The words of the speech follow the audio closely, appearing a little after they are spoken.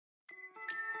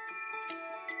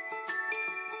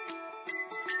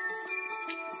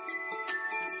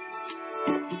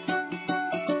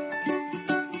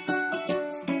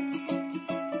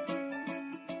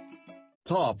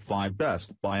Top 5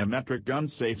 Best Biometric Gun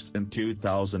Safes in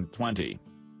 2020.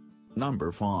 Number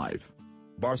 5.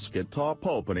 BARSKA Top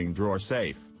Opening Drawer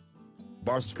Safe.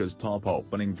 BARSKA's top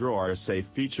opening drawer safe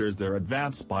features their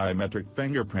advanced biometric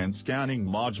fingerprint scanning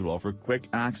module for quick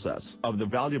access of the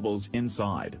valuables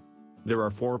inside. There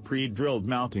are 4 pre-drilled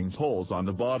mounting holes on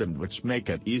the bottom which make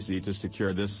it easy to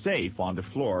secure this safe on the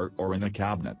floor or in a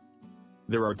cabinet.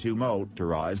 There are 2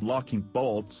 motorized locking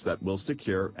bolts that will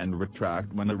secure and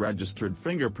retract when a registered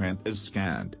fingerprint is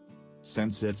scanned.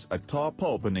 Since it's a top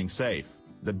opening safe,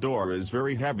 the door is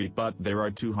very heavy, but there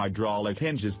are 2 hydraulic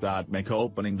hinges that make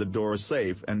opening the door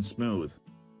safe and smooth.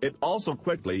 It also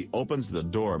quickly opens the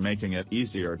door, making it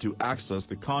easier to access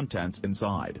the contents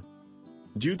inside.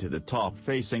 Due to the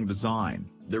top-facing design,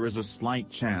 there is a slight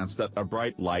chance that a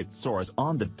bright light source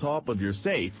on the top of your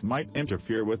safe might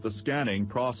interfere with the scanning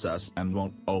process and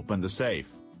won't open the safe.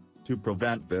 To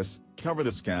prevent this, cover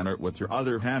the scanner with your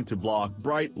other hand to block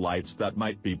bright lights that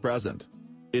might be present.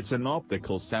 It's an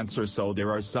optical sensor, so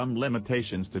there are some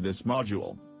limitations to this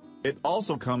module. It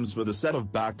also comes with a set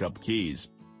of backup keys.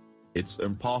 It's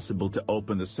impossible to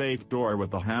open the safe door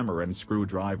with a hammer and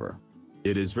screwdriver.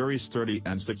 It is very sturdy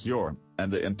and secure,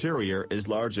 and the interior is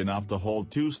large enough to hold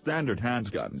 2 standard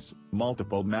handguns,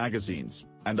 multiple magazines,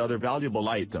 and other valuable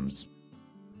items.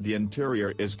 The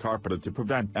interior is carpeted to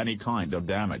prevent any kind of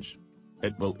damage.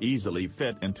 It will easily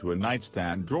fit into a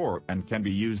nightstand drawer and can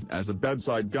be used as a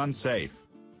bedside gun safe.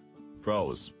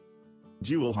 Pros: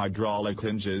 dual hydraulic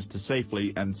hinges to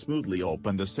safely and smoothly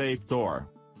open the safe door.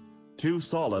 2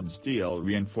 solid steel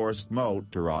reinforced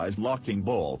motorized locking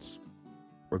bolts.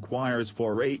 Requires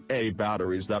 4 AA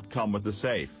batteries that come with the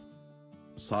safe.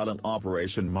 Silent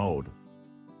operation mode.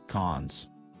 Cons: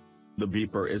 the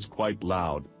beeper is quite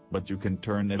loud, but you can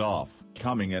turn it off.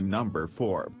 Coming in number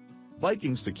 4.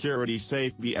 Viking Security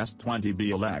Safe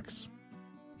VS20BLX.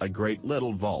 A great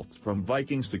little vault from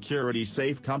Viking Security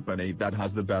Safe Company that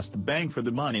has the best bang for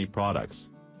the money products.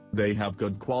 They have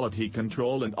good quality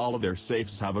control and all of their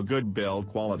safes have a good build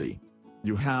quality.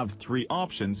 You have 3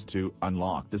 options to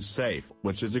unlock the safe,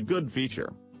 which is a good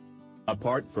feature.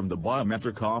 Apart from the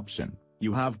biometric option,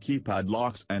 you have keypad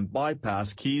locks and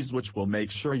bypass keys which will make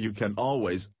sure you can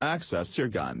always access your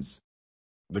guns.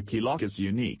 The key lock is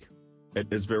unique.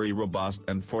 It is very robust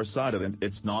and 4-sided, and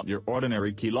it's not your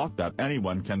ordinary key lock that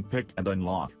anyone can pick and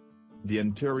unlock. The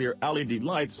interior LED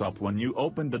lights up when you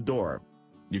open the door.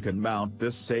 You can mount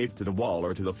this safe to the wall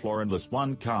or to the floor, and this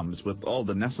one comes with all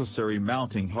the necessary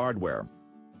mounting hardware.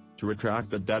 To retract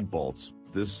the deadbolts,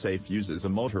 this safe uses a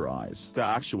motorized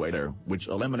actuator which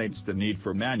eliminates the need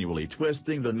for manually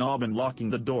twisting the knob and locking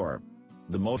the door.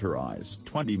 The motorized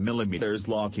 20mm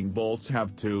locking bolts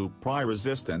have 2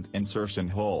 pry-resistant insertion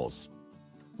holes.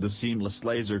 The seamless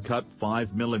laser-cut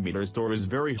 5mm door is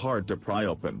very hard to pry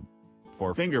open.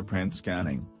 For fingerprint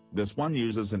scanning, this one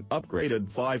uses an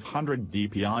upgraded 500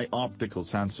 dpi optical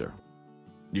sensor.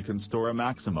 You can store a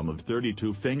maximum of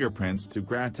 32 fingerprints to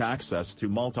grant access to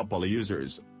multiple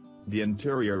users. The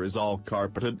interior is all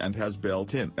carpeted and has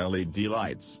built-in LED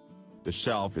lights. The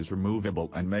shelf is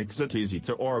removable and makes it easy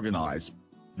to organize.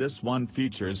 This one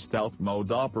features stealth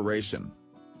mode operation.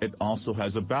 It also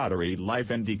has a battery life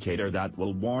indicator that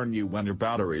will warn you when your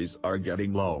batteries are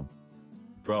getting low.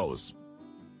 Pros: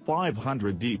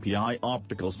 500 dpi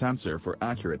optical sensor for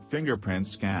accurate fingerprint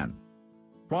scan.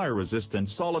 Pry-resistant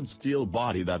solid steel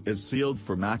body that is sealed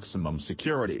for maximum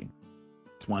security.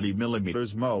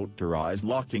 20mm motorized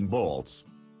locking bolts.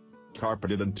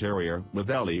 Carpeted interior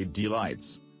with LED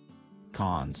lights.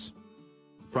 Cons: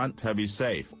 front heavy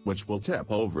safe which will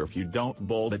tip over if you don't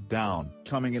bolt it down.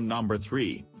 Coming in number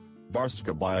 3.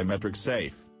 BARSKA Biometric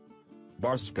Safe.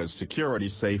 BARSKA's security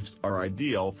safes are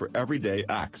ideal for everyday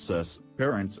access,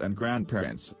 parents and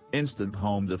grandparents, instant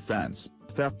home defense,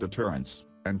 theft deterrence,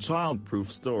 and child-proof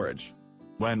storage.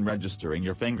 When registering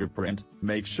your fingerprint,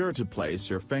 make sure to place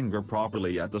your finger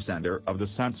properly at the center of the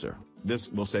sensor. This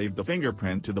will save the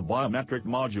fingerprint to the biometric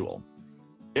module.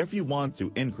 If you want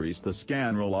to increase the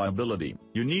scan reliability,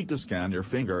 you need to scan your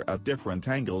finger at different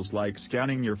angles, like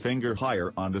scanning your finger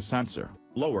higher on the sensor,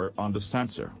 lower on the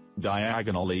sensor,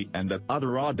 diagonally, and at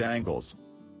other odd angles.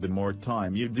 The more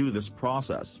time you do this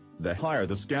process, the higher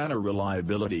the scanner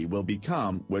reliability will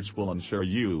become, which will ensure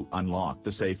you unlock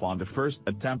the safe on the first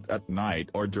attempt at night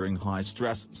or during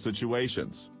high-stress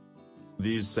situations.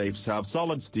 These safes have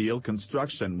solid steel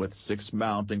construction with 6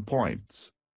 mounting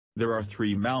points. There are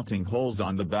 3 mounting holes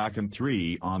on the back and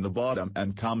 3 on the bottom,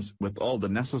 and comes with all the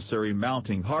necessary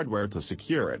mounting hardware to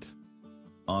secure it.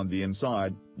 On the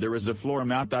inside, there is a floor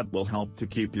mat that will help to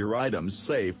keep your items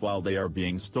safe while they are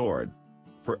being stored.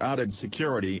 For added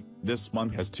security, this one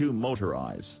has 2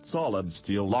 motorized solid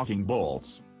steel locking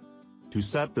bolts. To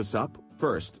set this up,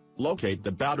 first, locate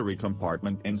the battery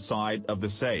compartment inside of the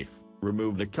safe,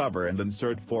 remove the cover and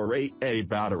insert 4 AA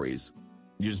batteries.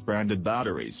 Use branded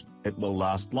batteries, it will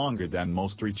last longer than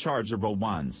most rechargeable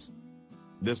ones.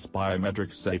 This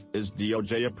biometric safe is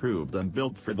DOJ approved and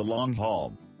built for the long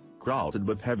haul. Crafted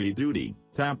with heavy-duty,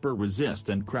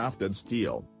 tamper-resistant crafted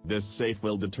steel, this safe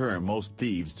will deter most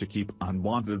thieves to keep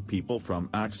unwanted people from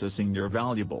accessing your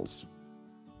valuables.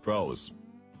 Pros: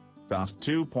 fast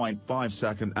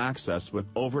 2.5-second access with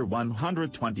over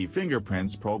 120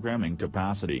 fingerprints programming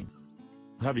capacity.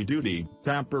 Heavy-duty,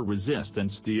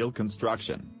 tamper-resistant steel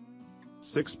construction.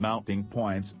 6 mounting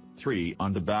points, 3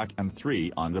 on the back and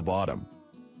 3 on the bottom.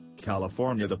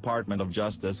 California Department of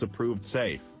Justice approved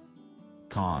safe.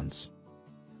 Cons: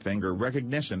 finger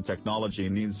recognition technology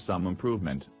needs some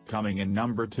improvement, coming in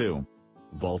number 2.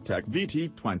 Vaultek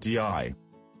VT20i.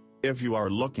 If you are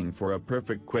looking for a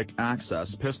perfect quick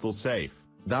access pistol safe,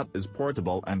 that is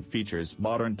portable and features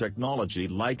modern technology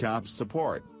like app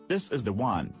support, this is the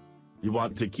one. You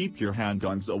want to keep your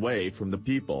handguns away from the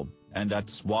people, and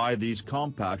that's why these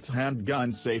compact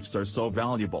handgun safes are so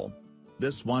valuable.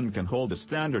 This one can hold a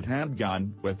standard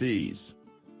handgun with ease.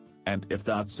 And if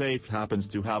that safe happens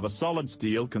to have a solid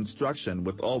steel construction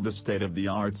with all the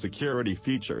state-of-the-art security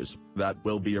features, that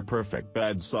will be a perfect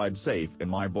bedside safe in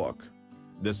my book.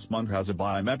 This one has a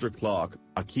biometric lock,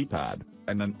 a keypad,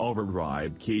 and an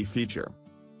override key feature.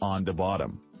 On the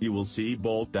bottom, you will see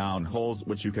bolt-down holes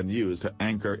which you can use to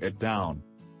anchor it down.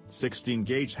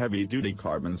 16-gauge heavy-duty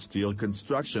carbon steel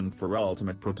construction for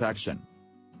ultimate protection.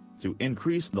 To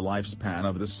increase the lifespan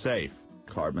of the safe,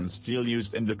 carbon steel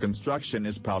used in the construction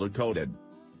is powder-coated.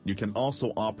 You can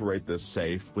also operate this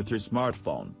safe with your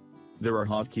smartphone. There are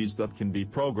hotkeys that can be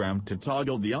programmed to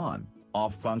toggle the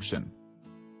on/off function.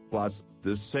 Plus,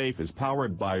 this safe is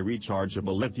powered by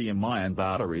rechargeable lithium-ion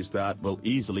batteries that will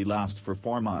easily last for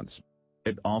 4 months.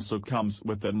 It also comes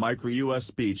with a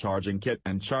micro-USB charging kit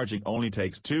and charging only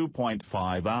takes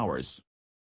 2.5 hours.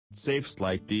 Safes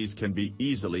like these can be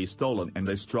easily stolen and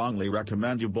I strongly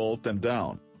recommend you bolt them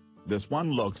down. This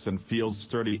one looks and feels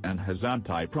sturdy and has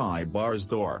anti-pry bars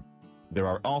door. There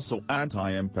are also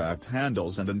anti-impact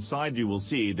handles and inside you will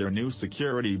see their new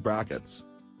security brackets.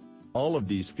 All of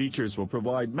these features will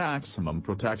provide maximum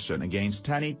protection against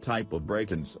any type of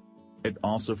break-ins. It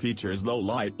also features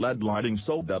low-light LED lighting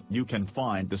so that you can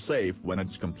find the safe when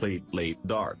it's completely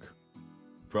dark.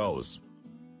 Pros: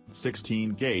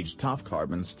 16-gauge tough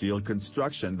carbon steel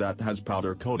construction that has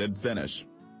powder-coated finish.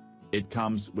 It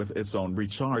comes with its own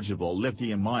rechargeable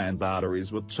lithium-ion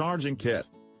batteries with charging kit.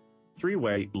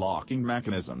 3-way locking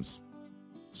mechanisms.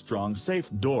 Strong safe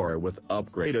door with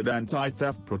upgraded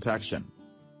anti-theft protection.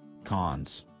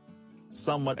 Cons: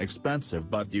 somewhat expensive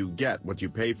but you get what you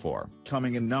pay for.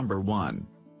 Coming in number 1.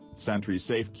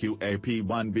 SentrySafe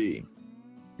QAP1BE.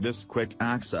 This quick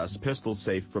access pistol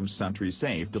safe from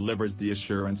SentrySafe delivers the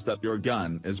assurance that your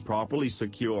gun is properly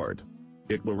secured.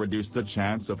 It will reduce the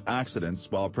chance of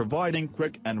accidents while providing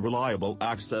quick and reliable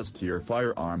access to your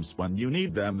firearms when you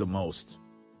need them the most.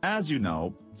 As you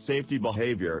know, safety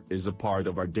behavior is a part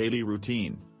of our daily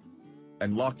routine.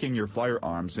 And locking your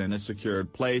firearms in a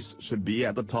secured place should be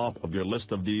at the top of your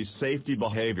list of these safety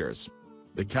behaviors.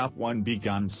 The QAP1BE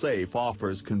gun safe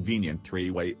offers convenient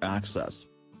 3-way access,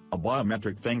 a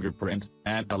biometric fingerprint,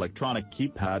 an electronic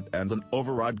keypad and an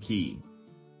override key.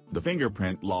 The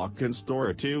fingerprint lock can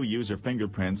store 2 user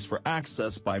fingerprints for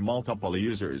access by multiple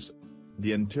users.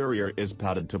 The interior is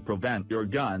padded to prevent your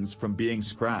guns from being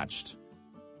scratched.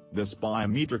 This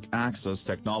biometric access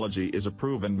technology is a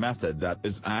proven method that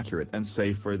is accurate and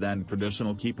safer than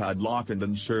traditional keypad lock and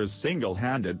ensures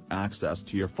single-handed access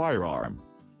to your firearm.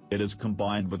 It is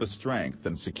combined with the strength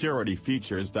and security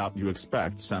features that you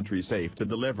expect SentrySafe to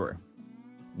deliver.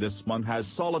 This one has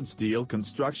solid steel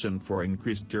construction for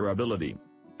increased durability.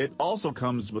 It also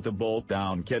comes with a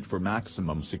bolt-down kit for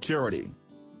maximum security.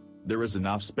 There is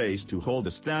enough space to hold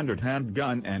a standard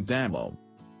handgun and ammo.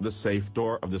 The safe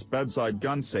door of this bedside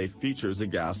gun safe features a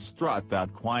gas strut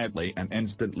that quietly and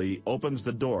instantly opens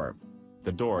the door.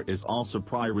 The door is also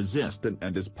pry-resistant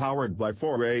and is powered by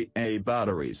 4 AA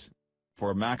batteries.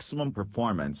 For maximum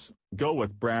performance, go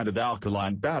with branded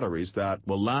alkaline batteries that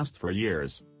will last for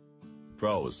years.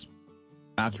 Pros: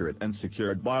 accurate and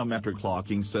secured biometric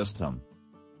locking system.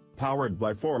 Powered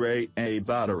by 4 AA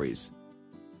batteries.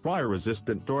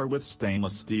 Pry-resistant door with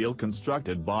stainless steel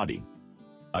constructed body.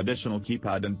 Additional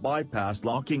keypad and bypass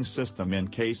locking system in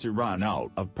case you run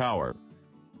out of power.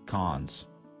 Cons: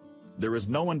 there is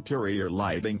no interior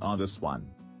lighting on this one.